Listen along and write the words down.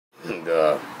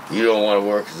and you don't want to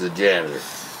work as a janitor.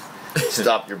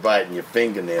 Stop your biting your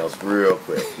fingernails real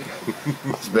quick.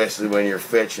 Especially when you're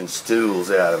fetching stools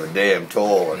out of a damn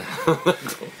toilet.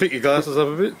 Pick your glasses up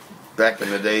a bit. Back in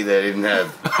the day, they didn't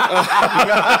have.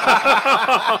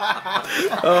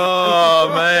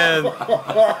 Oh man!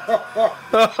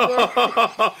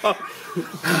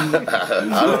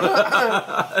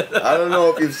 I don't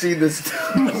know if you've seen this.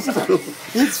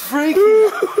 It's freaky.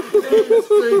 It's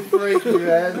pretty freaky,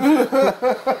 man.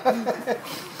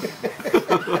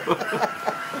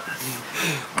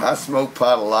 I smoke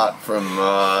pot a lot from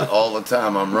all the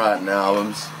time I'm writing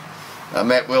albums. I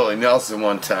met Willie Nelson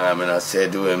one time and I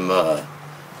said to him,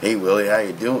 "Hey Willie, how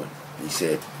you doing?" He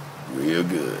said, "Real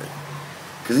good."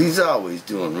 Because he's always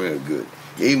doing real good.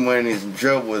 Even when he's in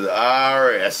trouble with the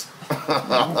IRS.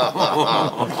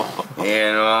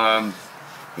 And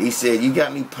he said, "You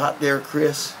got any pot there,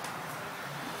 Chris?"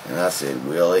 And I said,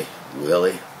 Willie.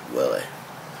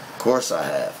 Of course I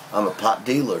have. I'm a pot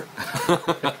dealer.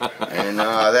 And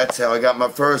that's how I got my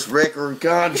first record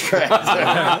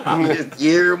contract.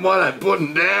 You hearing what I'm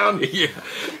putting down? Yeah.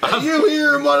 Are you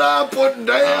hearing what I'm putting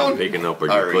down? I'm picking up what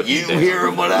Are you're putting you down.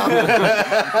 hearing what I'm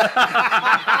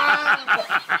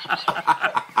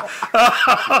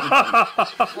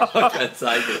That's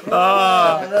like it.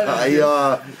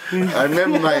 I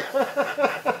remember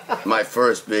my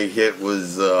first big hit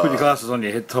was Put your glasses on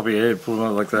your head, top of your head, pull them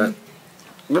out like that.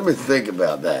 let me think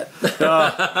about that.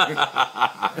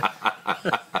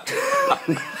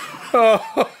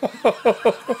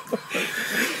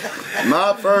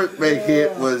 My first big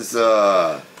hit was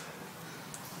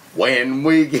When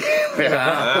We Get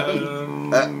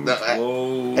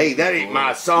Hey, that ain't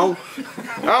my song.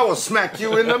 I will smack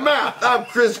you in the mouth. I'm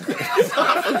Chris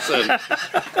Christoffensive.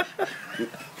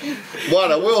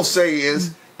 What I will say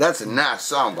is, that's a nice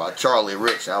song by Charlie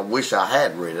Rich. I wish I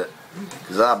had read it,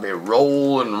 because I'd be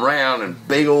rolling around in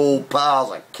big old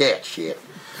piles of cat shit.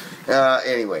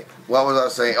 Anyway, what was I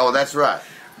saying? Oh, that's right.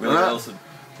 When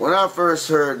I first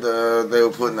heard they were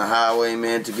putting the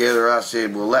Highwaymen together, I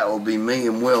said, well, that will be me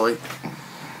and Willie.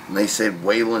 And they said,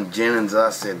 Waylon Jennings. I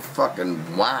said, fucking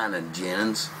whining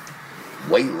Jennings.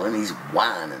 Waylon, he's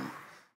whining.